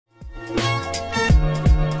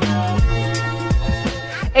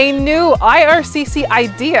A new IRCC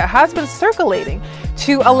idea has been circulating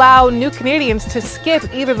to allow new Canadians to skip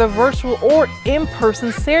either the virtual or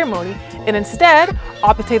in-person ceremony and instead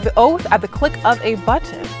opt to take the oath at the click of a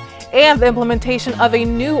button, and the implementation of a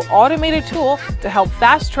new automated tool to help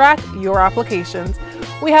fast-track your applications.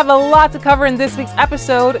 We have a lot to cover in this week's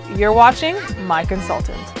episode. You're watching My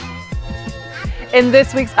Consultant. In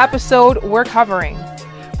this week's episode, we're covering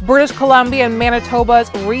British Columbia and Manitoba's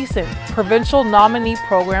recent provincial nominee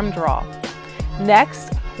program draw.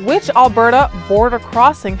 Next, which Alberta border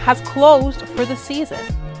crossing has closed for the season?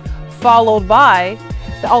 Followed by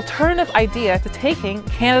the alternative idea to taking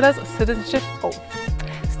Canada's Citizenship Oath.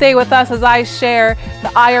 Stay with us as I share the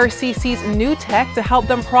IRCC's new tech to help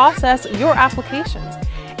them process your applications.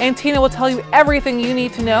 And Tina will tell you everything you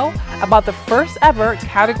need to know about the first ever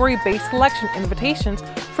category-based selection invitations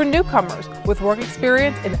for newcomers with work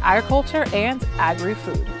experience in agriculture and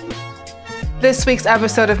agri-food. This week's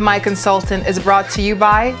episode of My Consultant is brought to you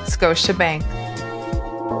by Scotiabank.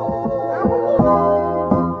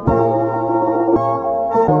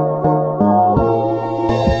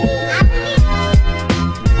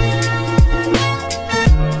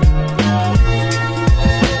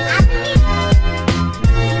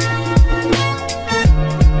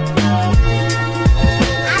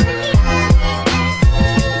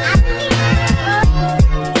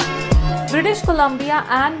 British Columbia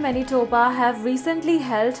and Manitoba have recently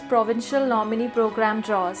held provincial nominee program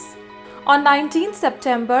draws. On 19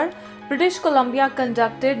 September, British Columbia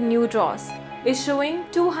conducted new draws, issuing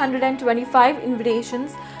 225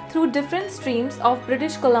 invitations through different streams of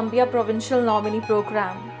British Columbia provincial nominee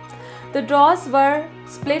program. The draws were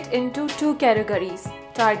split into two categories,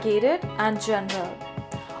 targeted and general.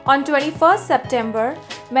 On 21st September,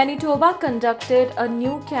 Manitoba conducted a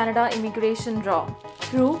new Canada immigration draw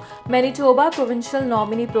through Manitoba Provincial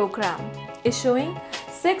Nominee Program, issuing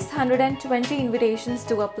 620 invitations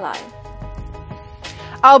to apply.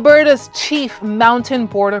 Alberta's chief mountain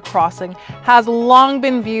border crossing has long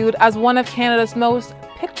been viewed as one of Canada's most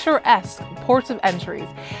picturesque ports of entries,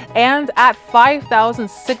 and at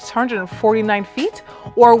 5,649 feet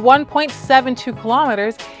or 1.72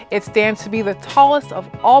 kilometers, it stands to be the tallest of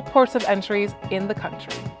all ports of entries in the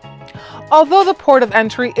country. Although the port of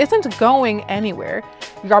entry isn't going anywhere,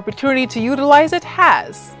 your opportunity to utilize it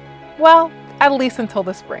has. Well, at least until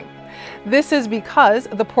the spring. This is because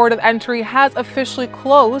the port of entry has officially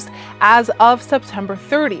closed as of September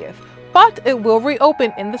 30th, but it will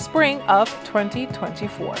reopen in the spring of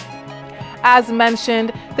 2024. As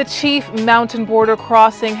mentioned, the chief mountain border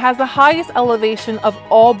crossing has the highest elevation of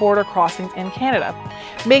all border crossings in Canada,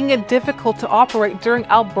 making it difficult to operate during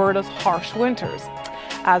Alberta's harsh winters.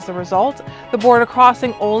 As a result, the border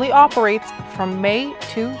crossing only operates from May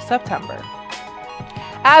to September.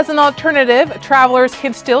 As an alternative, travelers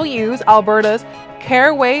can still use Alberta's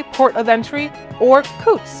Caraway Port of Entry or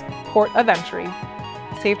Coutts Port of Entry.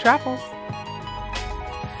 Safe travels.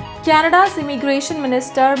 Canada's Immigration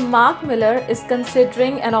Minister Mark Miller is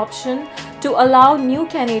considering an option to allow new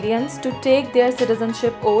Canadians to take their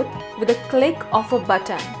citizenship oath with a click of a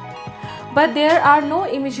button. But there are no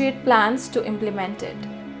immediate plans to implement it.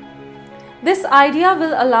 This idea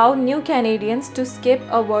will allow new Canadians to skip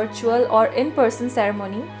a virtual or in-person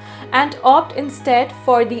ceremony and opt instead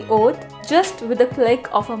for the oath just with a click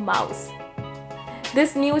of a mouse.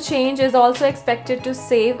 This new change is also expected to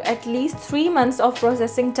save at least 3 months of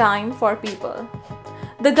processing time for people.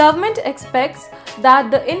 The government expects that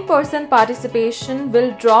the in-person participation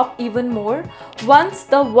will drop even more once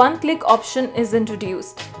the one-click option is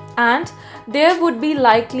introduced, and there would be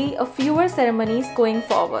likely a fewer ceremonies going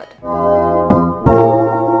forward.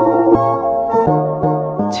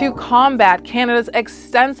 To combat Canada's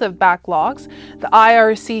extensive backlogs, the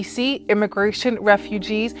IRCC, Immigration,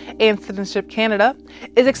 Refugees and Citizenship Canada,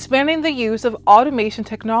 is expanding the use of automation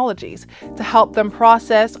technologies to help them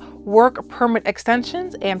process work permit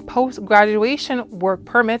extensions and post-graduation work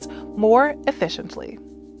permits more efficiently.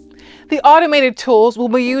 The automated tools will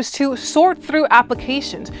be used to sort through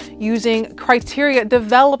applications using criteria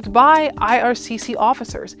developed by IRCC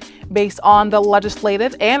officers based on the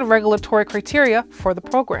legislative and regulatory criteria for the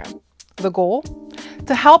program. The goal?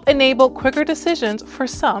 To help enable quicker decisions for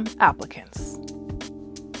some applicants.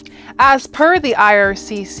 As per the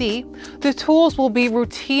IRCC, the tools will be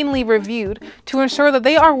routinely reviewed to ensure that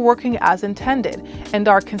they are working as intended and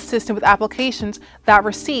are consistent with applications that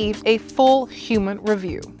receive a full human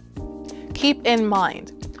review. Keep in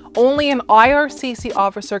mind, only an IRCC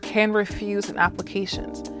officer can refuse an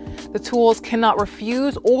application. The tools cannot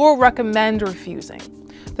refuse or recommend refusing.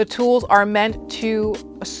 The tools are meant to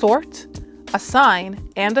sort, assign,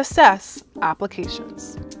 and assess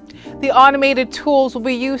applications. The automated tools will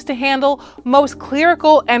be used to handle most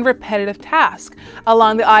clerical and repetitive tasks,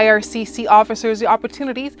 allowing the IRCC officers the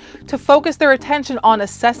opportunities to focus their attention on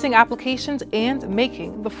assessing applications and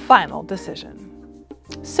making the final decision.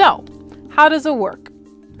 So, how does it work?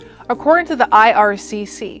 According to the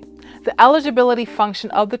IRCC, the eligibility function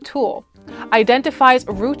of the tool identifies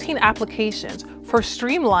routine applications for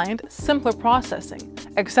streamlined, simpler processing,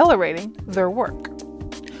 accelerating their work.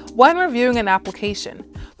 When reviewing an application,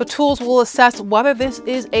 the tools will assess whether this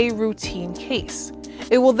is a routine case.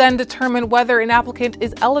 It will then determine whether an applicant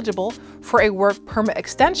is eligible for a work permit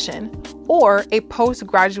extension or a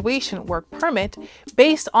post-graduation work permit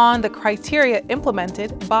based on the criteria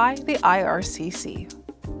implemented by the IRCC.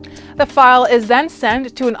 The file is then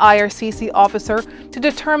sent to an IRCC officer to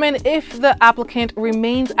determine if the applicant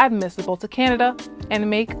remains admissible to Canada and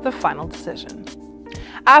make the final decision.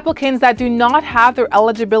 Applicants that do not have their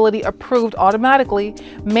eligibility approved automatically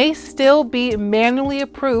may still be manually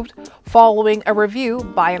approved following a review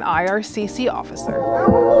by an IRCC officer.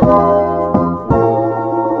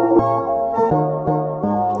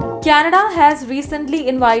 Canada has recently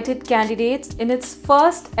invited candidates in its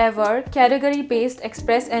first ever category-based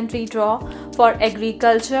express entry draw for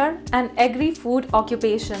agriculture and agri-food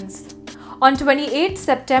occupations. On 28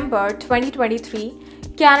 September 2023,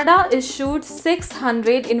 Canada issued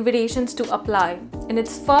 600 invitations to apply in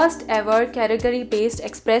its first ever category-based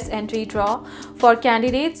express entry draw for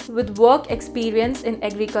candidates with work experience in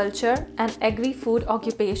agriculture and agri-food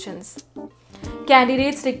occupations.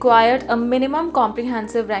 Candidates required a minimum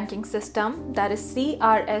comprehensive ranking system, that is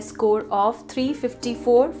CRS score of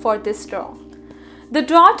 354 for this draw. The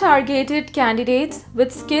draw targeted candidates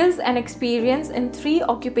with skills and experience in 3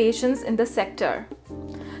 occupations in the sector: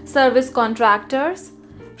 service contractors,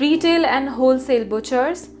 retail and wholesale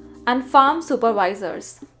butchers, and farm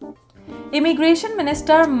supervisors. Immigration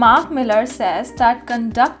Minister Mark Miller says that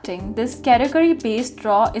conducting this category-based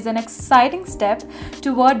draw is an exciting step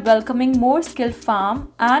toward welcoming more skilled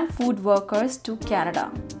farm and food workers to Canada.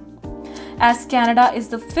 As Canada is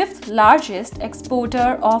the 5th largest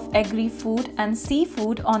exporter of agri-food and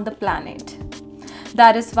seafood on the planet.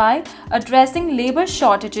 That is why addressing labor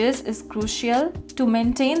shortages is crucial to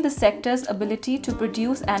maintain the sector's ability to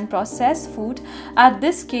produce and process food at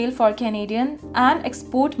this scale for Canadian and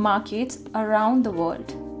export markets around the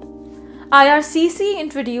world. IRCC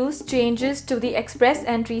introduced changes to the express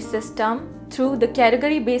entry system through the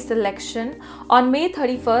category-based selection on May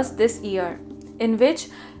 31st this year, in which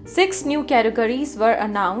 6 new categories were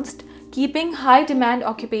announced, keeping high-demand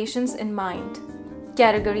occupations in mind.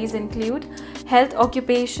 Categories include health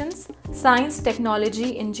occupations, science,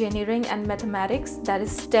 technology, engineering and mathematics, that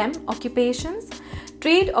is STEM occupations,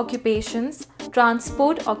 trade occupations,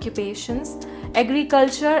 transport occupations,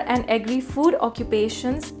 agriculture and agri-food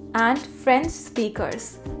occupations, and French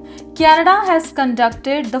speakers. Canada has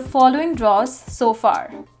conducted the following draws so far: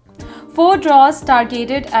 4 draws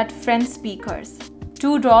targeted at French speakers,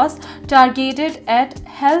 2 draws targeted at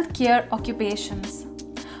healthcare occupations,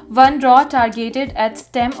 1 draw targeted at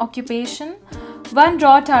STEM occupation, 1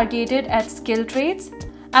 draw targeted at skilled trades,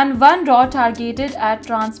 and 1 draw targeted at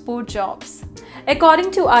transport jobs.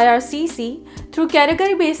 According to IRCC, through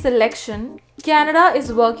category-based selection, Canada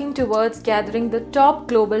is working towards gathering the top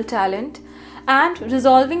global talent and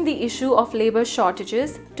resolving the issue of labor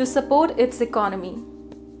shortages to support its economy.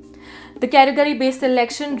 The category-based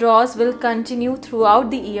selection draws will continue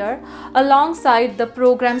throughout the year alongside the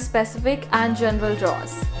program-specific and general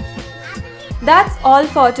draws. That's all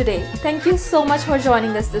for today. Thank you so much for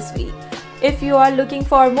joining us this week. If you are looking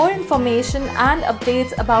for more information and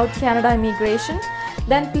updates about Canada immigration,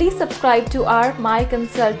 then please subscribe to our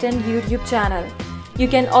MyConsultant YouTube channel. You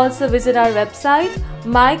can also visit our website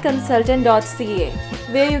MyConsultant.ca,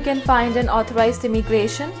 where you can find an authorized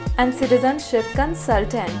immigration and citizenship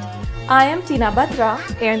consultant. I am Tina Batra.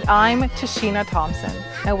 And I'm Tashina Thompson.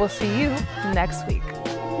 And we'll see you next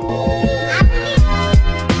week.